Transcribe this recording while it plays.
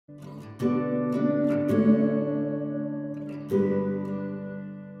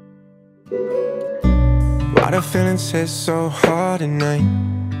the feelings hit so hard at night.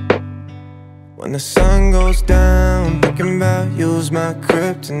 When the sun goes down, thinking about you's my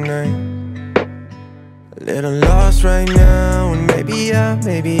kryptonite. A little lost right now, and maybe I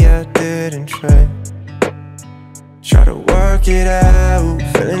didn't try. Try to work it out,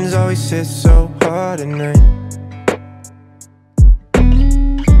 feelings always hit so hard at night.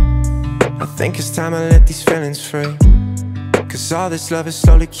 I think it's time I let these feelings free, 'cause all this love is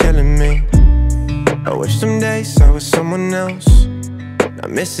slowly killing me. I wish some days I was someone else,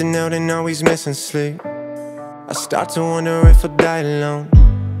 not missing out and always missing sleep. I start to wonder if I'll die alone.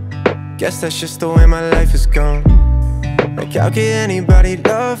 Guess that's just the way my life is gone. Like how can anybody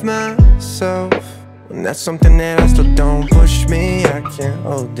love myself when that's something that I still don't? Push me, I can't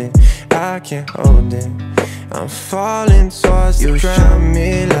hold it, I can't hold it. I'm falling towards you, drown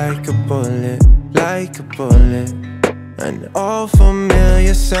me like a bullet, like a bullet. An old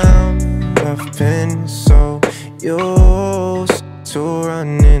familiar sound, I've been so used to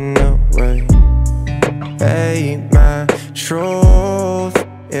running away. Hey, my truth,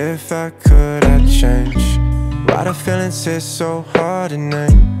 if I could, I'd change. Why the feelings hit so hard at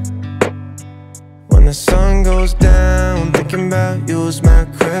night? When the sun goes down, thinking about you's my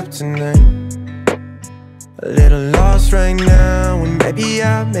kryptonite. A little lost right now, and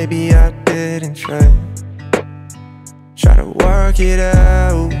maybe I didn't try. Try to work it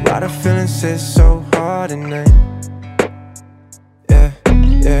out, why the feelings hit so hard at night.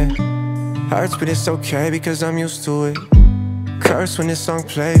 Yeah, hurts but it's okay because I'm used to it. Curse when this song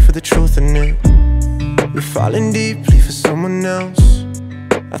play for the truth in it. You're falling deeply for someone else,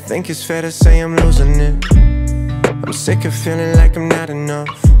 I think it's fair to say I'm losing it. I'm sick of feeling like I'm not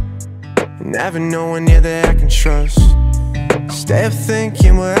enough, never knowing near that I can trust. Stay up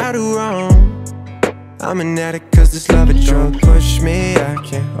thinking what I do wrong. I'm an addict 'cause this love a drug. Push me, I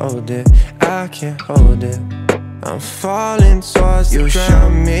can't hold it, I can't hold it. I'm falling towards you,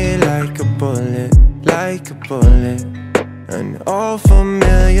 shot me like a bullet, like a bullet. An old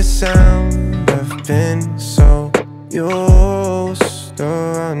familiar sound, I've been so used to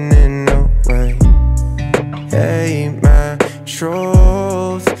running away. Hey, my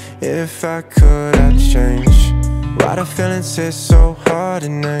truth, if I could, I'd change. Why the feelings hit so hard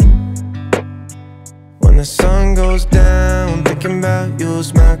at night? When the sun goes down, thinking about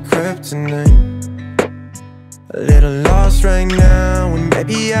you's my kryptonite. A little lost right now, and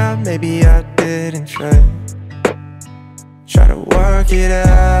maybe I didn't try. Try to work it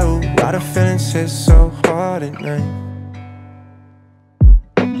out, why the feelings hit so hard at night.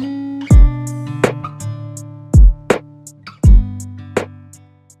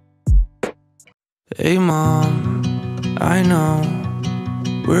 Hey mom, I know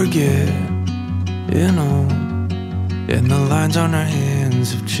we're getting old, and the lines on our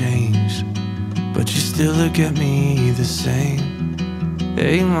hands have changed, but you still look at me the same.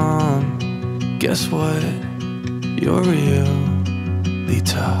 Hey mom, guess what? You're really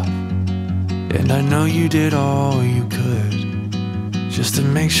tough, and I know you did all you could just to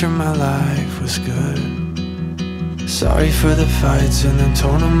make sure my life was good. Sorry for the fights and the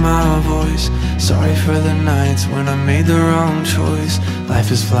tone of my voice. Sorry for the nights when I made the wrong choice. Life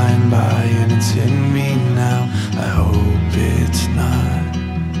is flying by and it's hitting me now. I hope it's not,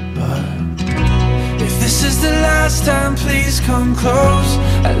 but if this is the last time, please come close.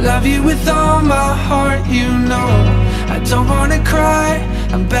 I love you with all my heart, you know. I don't wanna cry,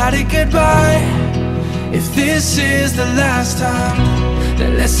 I'm bad at goodbye. If this is the last time,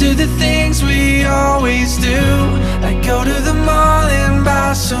 then let's do the things we always do, like go to the mall and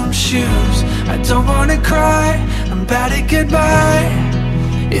buy some shoes. I don't wanna cry, I'm bad at goodbye.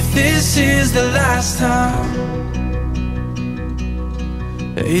 If this is the last time.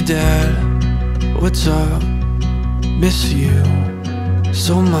 Hey dad, what's up? Miss you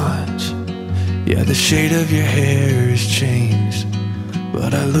so much. Yeah, the shade of your hair has changed,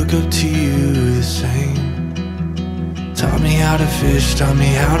 but I look up to you the same. Taught me how to fish, taught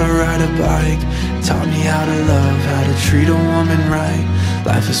me how to ride a bike, taught me how to love, how to treat a woman right.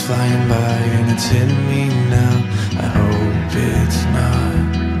 Life is flying by and it's hitting me now. I hope it's not,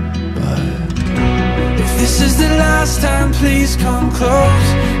 but if this is the last time, please come close.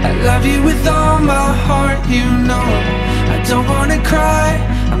 I love you with all my heart, you know. I don't wanna cry,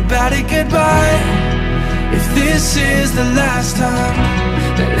 I'm bad at goodbye. If this is the last time,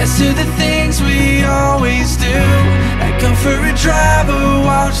 then let's do the things we always do, like go for a drive or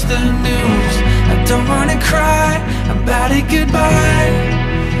watch the news. I don't wanna cry, I'm bad at goodbye.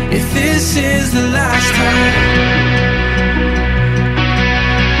 If this is the last time.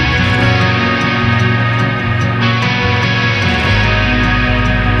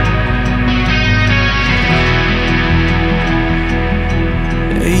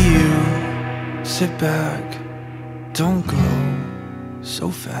 so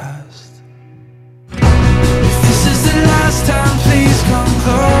fast. If this is the last time, please come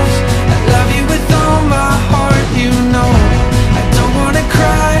close. I love you with all my heart, you know. I don't wanna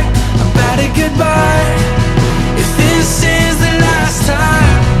cry, I'm bad at goodbye. If this is the last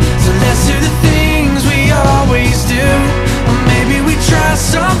time, so let's do the things we always do. Or maybe we try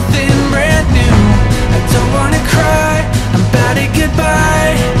something brand new. I don't wanna cry, I'm bad at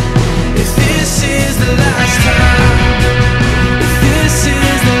goodbye. If this is the last time, if this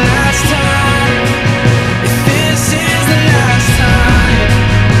is the last time, if this is the last time,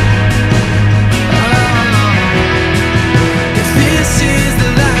 if this is the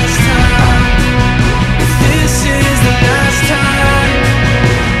last time, if this is the last time,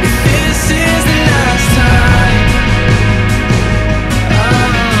 if this is the last time,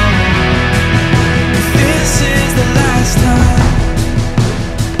 if this is the last time.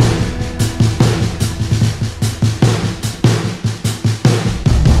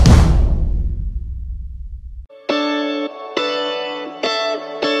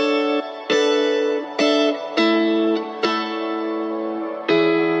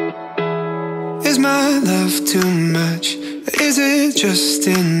 Is my love too much? Is it just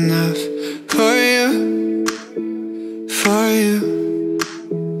enough for you? For you?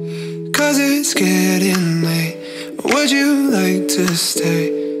 'Cause it's getting late. Would you like to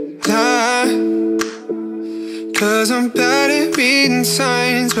stay? Nah. 'Cause I'm bad at reading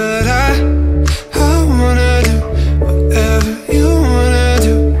signs, but I wanna do whatever you wanna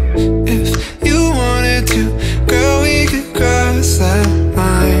do. If you wanted to, girl, we could cross that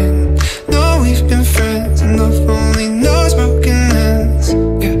line. We've been friends and love only knows broken hands.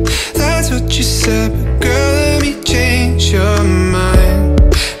 Yeah, that's what you said, but girl, let me change your mind.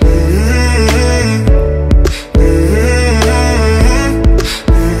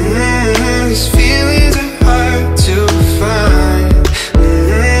 These feelings are hard to find.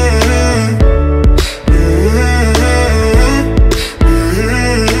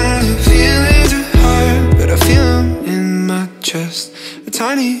 Feelings are hard, but I feel them in my chest. A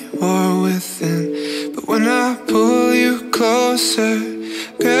tiny war within, but when I pull you closer,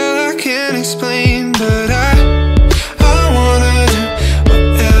 girl, I can't explain, but I wanna do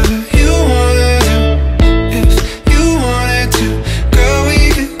whatever you wanna do. If you wanted to, girl, we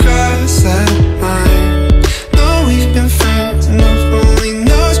could cross that line. No, we've been friends and love only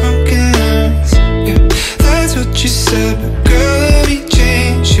knows broken hands. Yeah, that's what you said, but girl, let me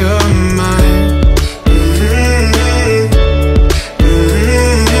change your mind.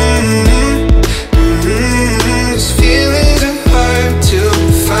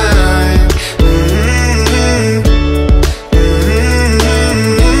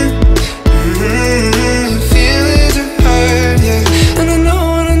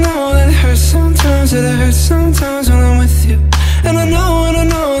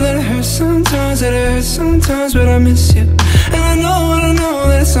 Sometimes, but I miss you. And I know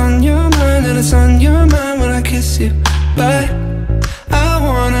that it's on your mind, and it's on your mind when I kiss you. But I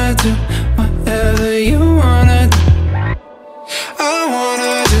wanna do whatever you wanna do. I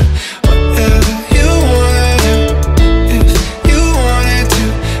wanna do whatever you wanna do. If you wanted to,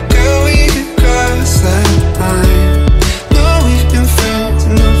 girl, we could cross that line. No, we've been friends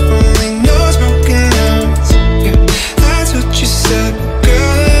and love only knows broken hands. Yeah, that's what you said,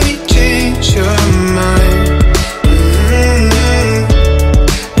 girl, let me change your mind.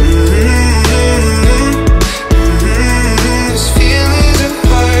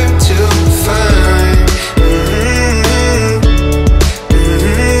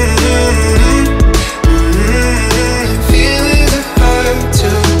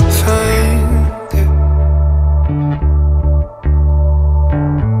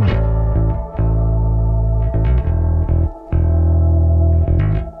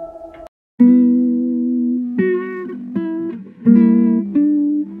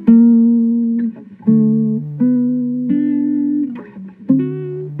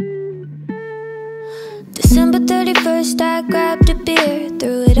 December 31st, I grabbed a beer,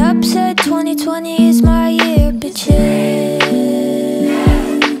 threw it up, said 2020 is my year, bitches.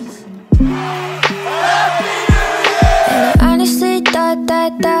 And I honestly thought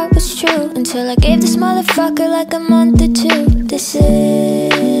that was true, until I gave this motherfucker like a month or two. This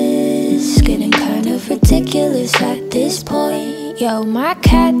is getting kind of ridiculous at this point. Yo, my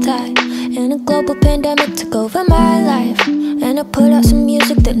cat died, and a global pandemic took over my life. And I put out some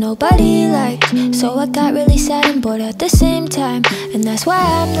music that nobody liked, so I got really sad and bored at the same time. And that's why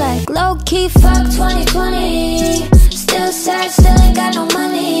I'm like, low-key, fuck 2020. Still sad, still ain't got no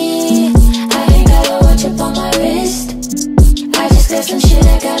money. I ain't got a watch up on my wrist. I just got some shit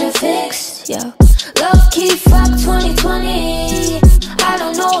I gotta fix, yo. Low-key, fuck 2020.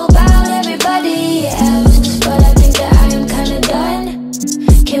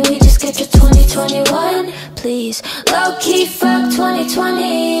 please. Low-key fuck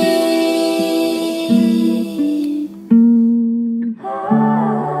 2020.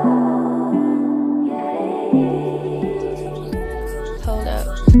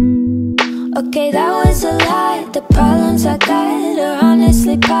 Okay, that was a lie. The problems I got are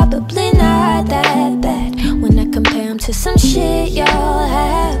honestly probably not that bad when I compare them to some shit y'all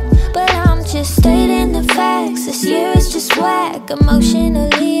have. But I'm just stating the facts. This year is just whack.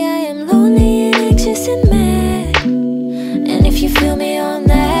 Emotionally I am lonely and anxious and mad. And if you feel me on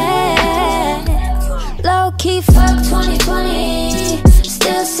that, low-key fuck 2020.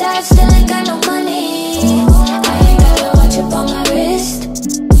 Still sad, still ain't got no money. I ain't got a watch up on my wrist.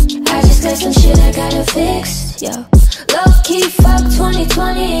 Got some shit I gotta fix, yo. Low-key fuck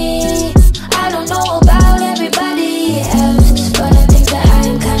 2020. I don't know about everybody else, but I think that I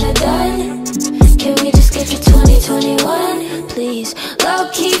am kinda done. Can we just get to 2021, please?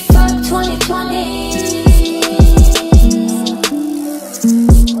 Low-key fuck 2020.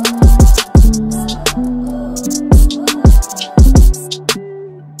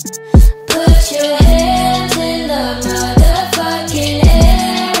 Put your hands in the motherfucking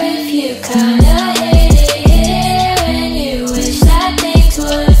air if you kinda hate it here and you wish that things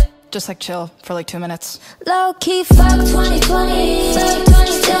would just like chill for like 2 minutes. Low-key fuck 2020.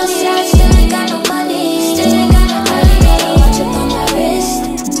 Still sad, still ain't got no money. Still ain't got no money. Gotta watch up on my wrist.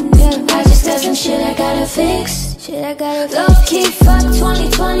 Yeah, I just got some shit I gotta fix. Low-key fuck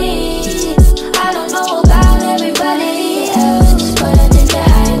 2020. I don't know about everybody else, but I think that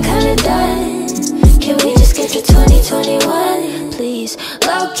I am kinda done. Can we just get to 2021, please?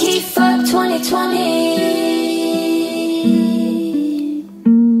 Low-key fuck 2020.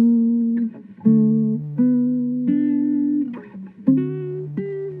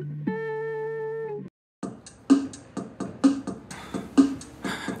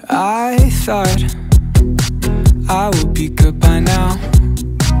 I thought I would be good by now.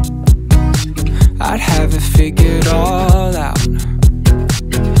 I'd have it figured all out.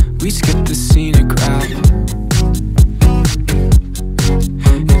 We skipped the scenic route.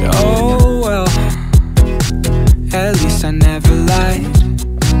 And oh well, at least I never lied.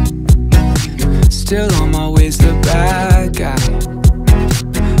 Still on my way's the bad guy.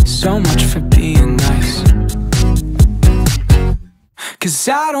 So much for being nice. 'Cause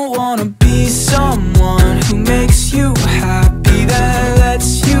I don't wanna be someone who makes you happy, then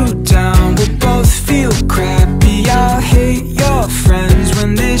lets you down. We'll both feel crappy. I'll hate your friends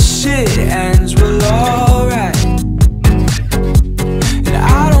when this shit ends. Well, alright. And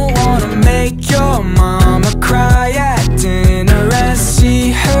I don't wanna make your mama cry at dinner and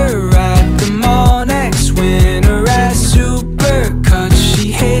see her at the mall next winter at Supercuts.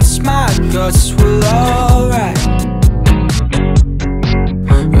 She hates my guts. Well, alright.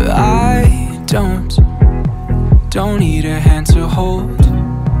 Don't need a hand to hold.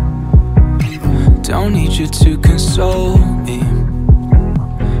 Don't need you to console me.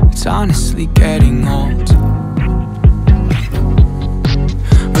 It's honestly getting old.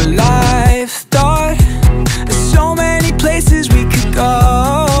 But life thought there's so many places we could go.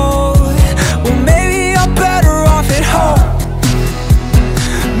 Well, maybe I'm better off at home.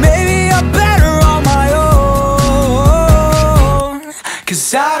 Maybe I'm better on my own.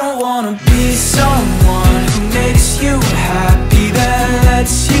 'Cause I don't wanna be someone who makes you happy, then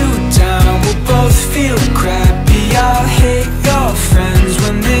lets you down. We'll both feel crappy. I'll hate your friends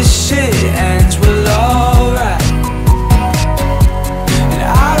when this shit ends. Well, alright. And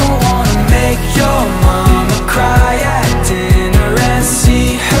I don't wanna make your mama cry at dinner and see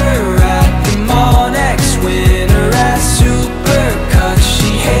her at the mall next winter at Supercuts.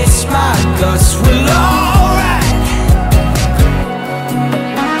 She hates my guts. Well, alright.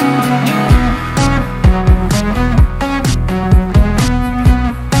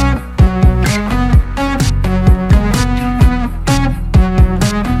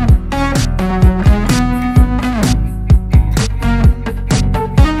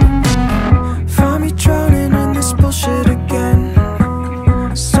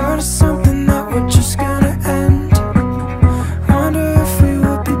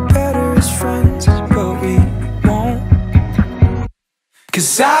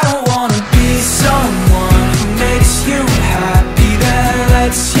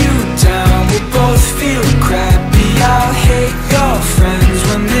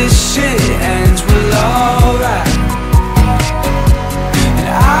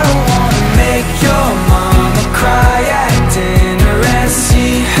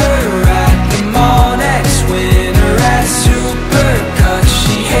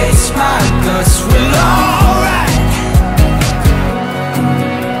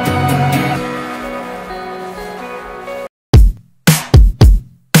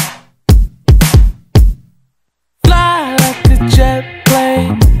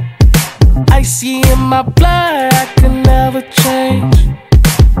 Icy in my blood, I can never change.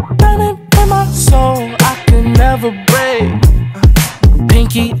 Burning in my soul, I can never break.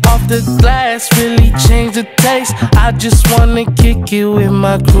 Pinky off the glass, really change the taste. I just wanna kick it with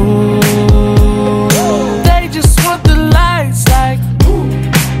my crew. They just want the lights like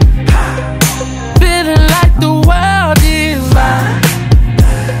feeling like the world is mine.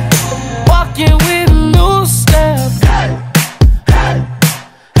 Walking with a new step.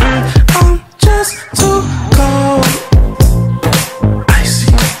 I'm just too cold.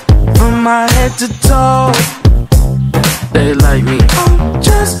 Icy from my head to toe. They like me. I'm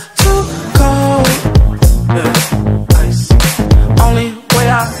just too cold. Yeah. Icy. Only way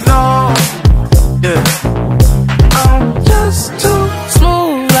I know. Yeah. I'm just too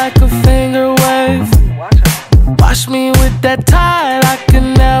smooth like a finger wave. Wash me with that tide, I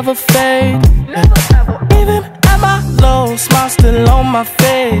can never fade. Yeah. Even at my low, smile still on my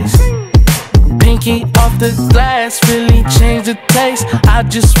face. Pinky off the glass, really change the taste. I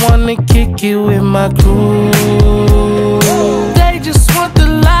just wanna kick it with my crew. They just want the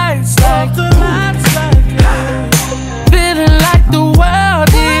lights like feeling like the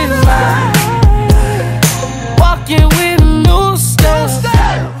world is mine. Walking with a new step.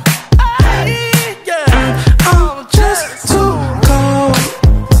 I'm just too cold.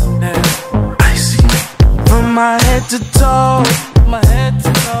 Icy from my head to toe.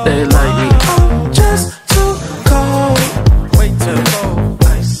 They like me. I'm just too cold. Way too cold.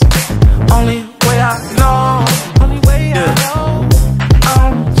 Icy. Only way I know. Only way I know.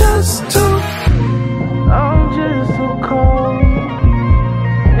 I'm just too cold.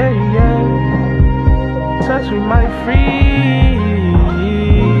 Yeah, yeah. Touch me might freeze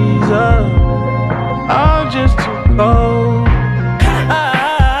up. I'm just too cold.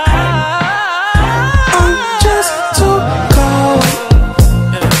 I'm just too cold.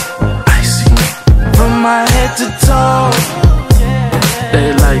 Icy from my head to toe. They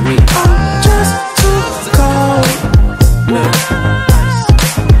like me. I'm just too cold.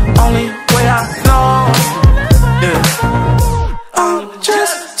 Only way I know. Yeah. I'm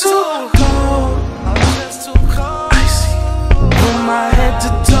just too cold. Icy from my head to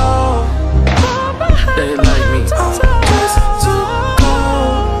toe. They like me. I'm just too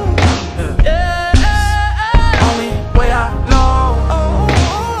cold. Yeah. Only way I know.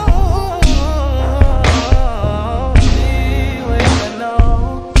 Way I know.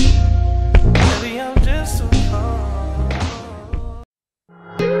 Baby, I'm just too cold.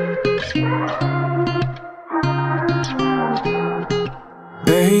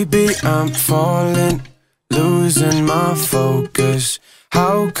 Baby, I'm falling, losing my focus.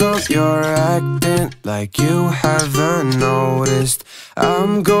 How come you're acting like you haven't noticed?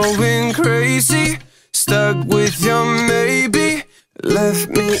 I'm going crazy, stuck with your maybe. Left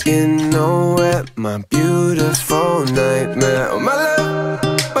me in nowhere, my beautiful nightmare. Oh my love,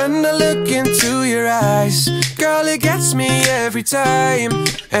 when I look into your eyes, girl, it gets me every time.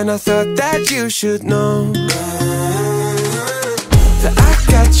 And I thought that you should know that I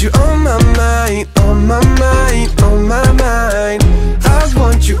got you on my mind, on my mind, on my mind. I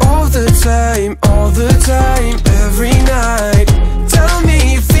want you all the time, every night. Tell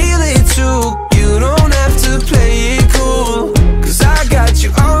me you feel it too, you don't have to play it cool. Cause I got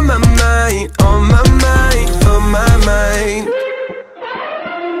you on my mind, on my mind, on my mind.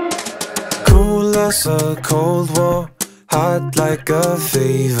 Cool as a cold war, hot like a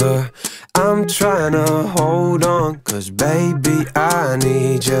fever. I'm tryna hold on, cause baby I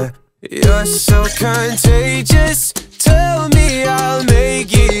need you. You're so contagious, tell me I'll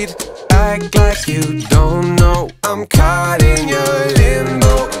make it. Act like you don't know, I'm caught in your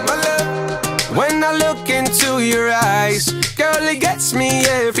limbo. My love, when I look into your eyes, girl, it gets me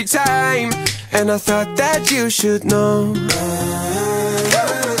every time. And I thought that you should know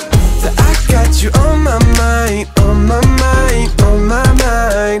that I got you on my mind, on my mind, on my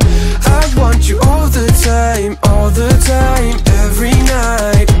mind. I want you all the time, every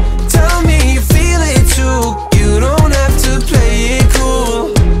night. Tell me you feel it too, you don't have to play it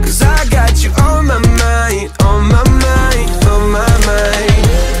cool. Cause I got you on my mind, on my mind, on my mind.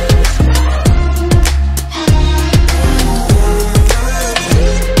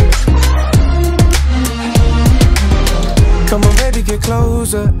 Come on baby, get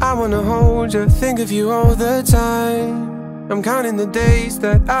closer, I wanna hold you, think of you all the time. I'm counting the days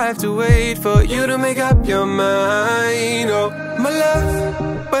that I have to wait for you to make up your mind. Oh, my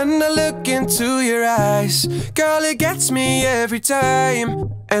love, when I look into your eyes, girl, it gets me every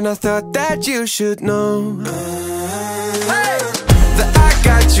time. And I thought that you should know that I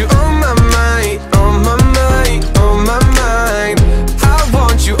got you on my mind, on my mind, on my mind. I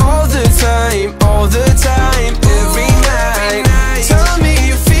want you all the time,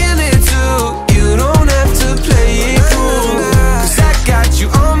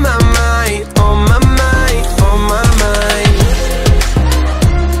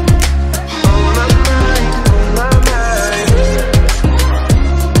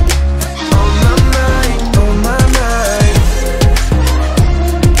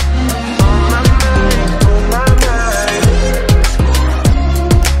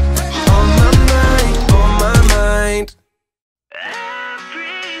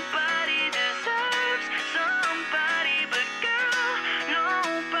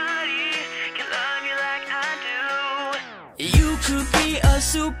 be a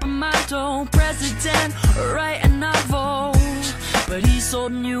supermodel, president, or write a novel. But he's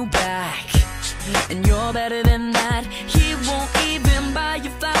holding you back, and you're better than that. He won't even buy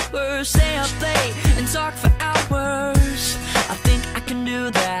you flowers, stay up late and talk for hours. I think I can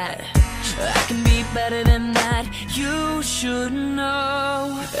do that, I can be better than that. You should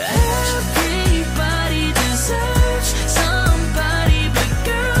know everybody deserves somebody, but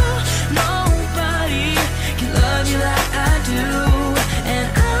girl, nobody can love you like I do. And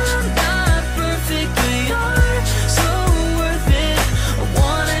I'm not perfect, but you're so worth it. I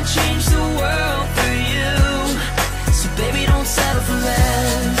wanna change the world for you. So baby, don't settle for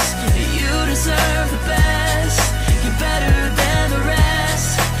less. You deserve the best. You're better than the rest,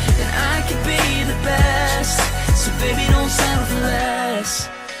 and I could be the best. So baby, don't settle for less.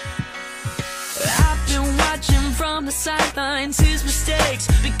 I've been watching from the sidelines. His mistakes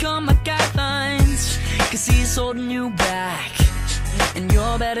become my guidelines, 'cause he's holding you back, and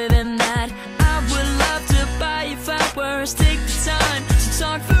you're better than that. I would love to buy you flowers, take the time to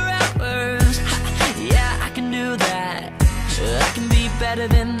talk for hours. Yeah, I can do that, I can be better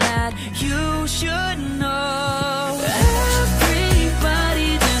than that. You should know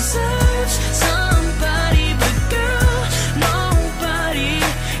everybody deserves somebody, but girl, nobody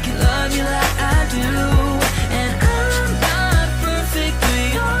can love you like I do. And I'm not perfect, but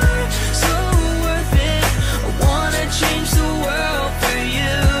you're so worth it. I wanna change the world for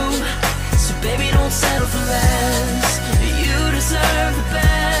you. So baby, don't settle for less. You deserve the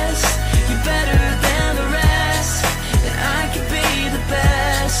best. You're better than the rest, and I can be the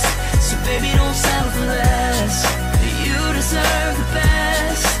best. So baby, don't settle for less. You deserve the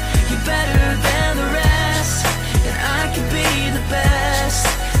best. You're better than the rest, and I can be the best.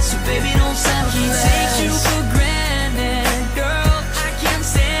 So baby, don't settle for less. He takes you for granted, girl, I can't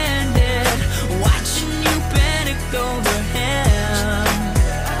stand it. Watching you panic over him.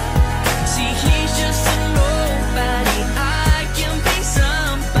 See, he's just a nobody. I can be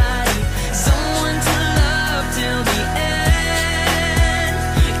somebody, someone to love till the end.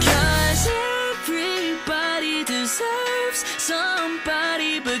 'Cause everybody deserves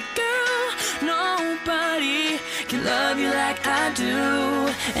somebody, but girl, nobody can love you like I do.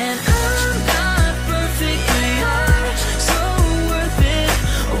 And I'm not perfect, but you're so worth it.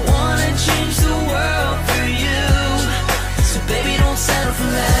 I wanna change the world for you. So baby, don't settle for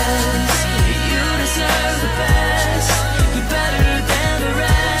less. You deserve the best. You're better than the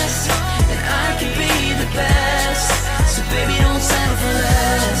rest, and I can be the best. So baby, don't settle for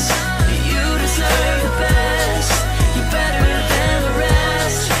less. You deserve the best. You're better than the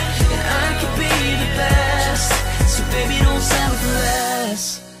rest, and I can be the best. So baby, don't settle for less.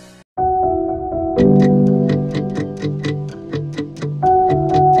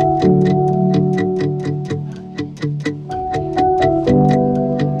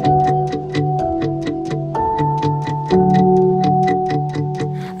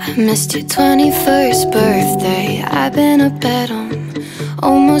 I missed your 21st birthday. I've been up at home,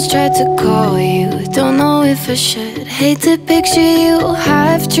 almost tried to call you, don't know if I should. Hate to picture you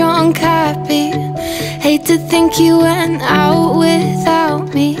half drunk, happy. Hate to think you went out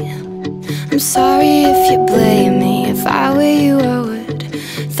without me. I'm sorry if you blame me. If I were you, I would.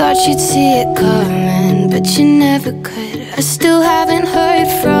 Thought you'd see it coming, but you never could. I still haven't heard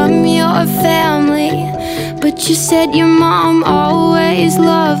from your family, but you said your mom always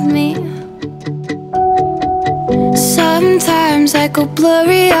loved me. Sometimes I go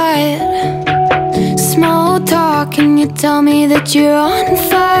blurry-eyed, small talk and you tell me that you're on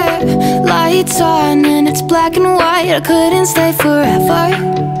fire. Lights on and it's black and white, I couldn't stay forever.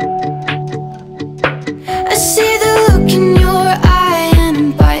 I see the look in your eye and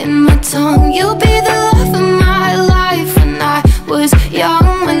I'm biting my tongue. You'll be the love of my life when I was young.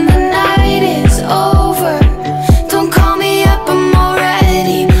 When the night is over, don't call me up, I'm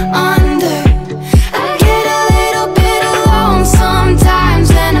already under. I get a little bit alone sometimes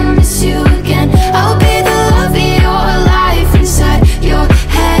and I miss you again. I'll be the love of your life inside your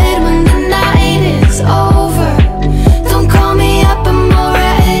head when the night is over. Don't call me up, I'm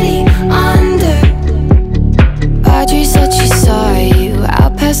already under. Audrey said she saw you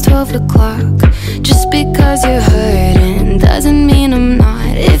out past 12 o'clock. Just because you're hurting doesn't mean I'm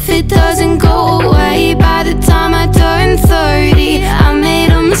not. If it doesn't go away by the time I turn 30, I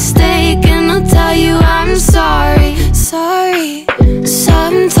made a mistake and I'll tell you I'm sorry. Sorry.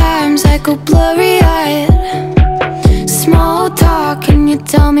 Sometimes I go blurry-eyed, small talk and you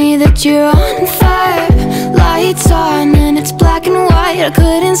tell me that you're on fire. Lights on and it's black and white, I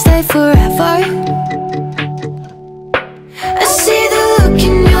couldn't stay forever. I see the look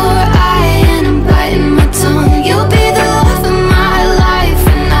in your eye and I'm biting my tongue. You'll be the love of my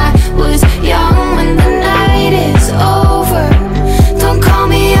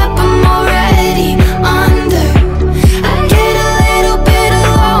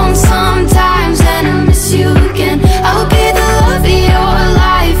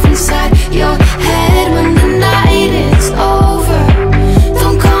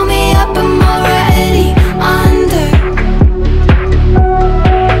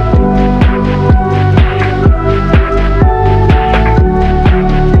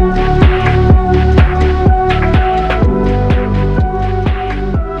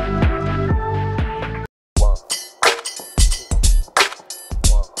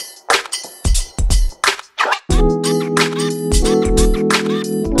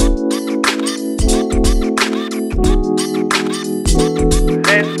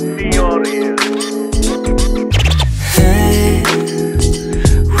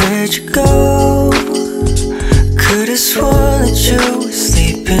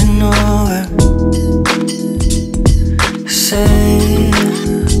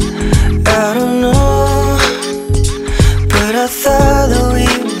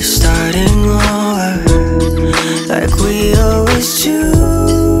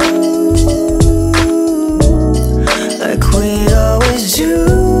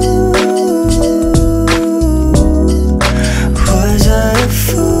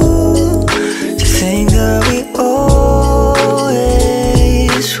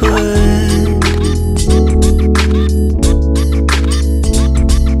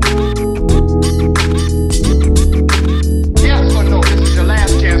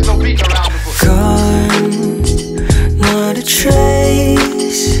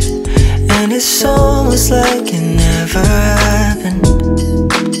like it never happened.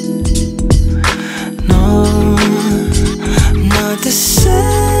 No, not the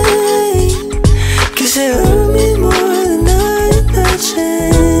same, 'cause it hurt me more than I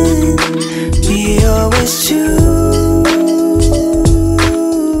imagined. We always do,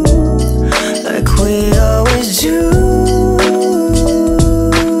 like we always do.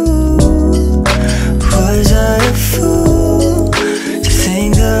 Was I a fool to think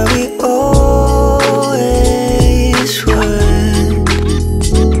that we always would?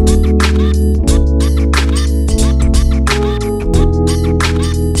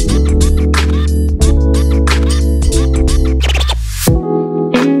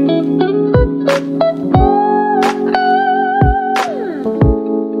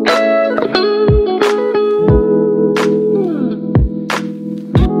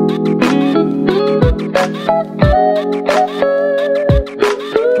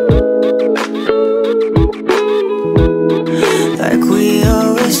 Like we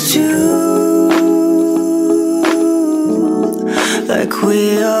always do, like we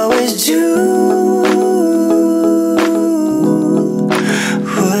always do.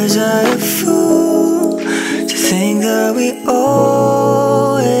 Was I a fool to think that we all